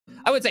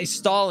I would say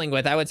stalling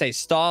with. I would say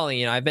stalling.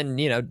 You know, I've been,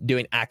 you know,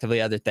 doing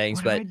actively other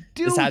things, but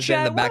this has been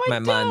in the back of my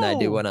mind that I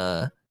do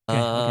wanna.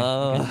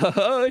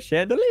 Okay.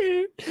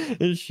 Chandelier,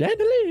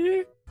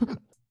 chandelier.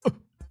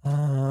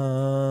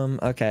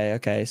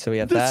 Okay. So we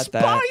have the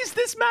spies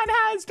this man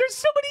has. There's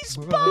so many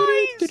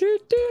spies.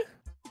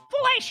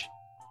 Foolish.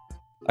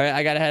 All right,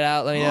 I gotta head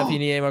out. Let me know if you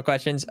need any more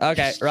questions.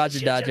 Okay, Roger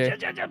Dodger.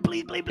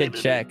 Please, Good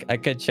check. I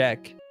could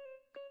check.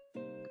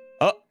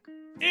 Oh,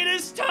 it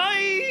is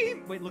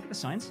time. Wait, look at the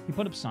signs. He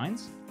put up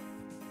signs.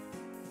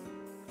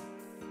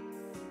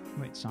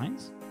 Wait,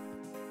 signs?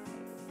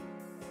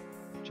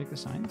 Check the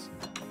signs.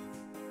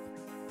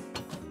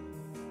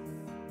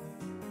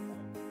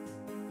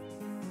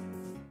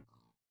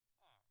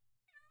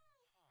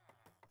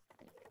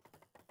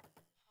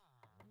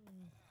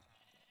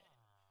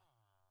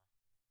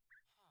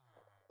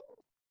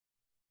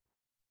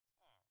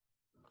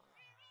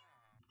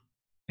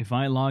 If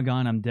I log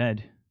on, I'm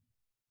dead.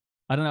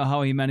 I don't know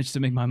how he managed to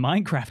make my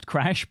Minecraft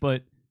crash,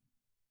 but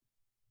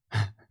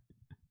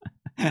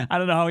I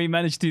don't know how he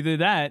managed to do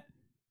that.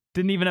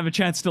 Didn't even have a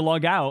chance to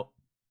log out.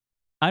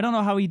 I don't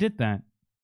know how he did that.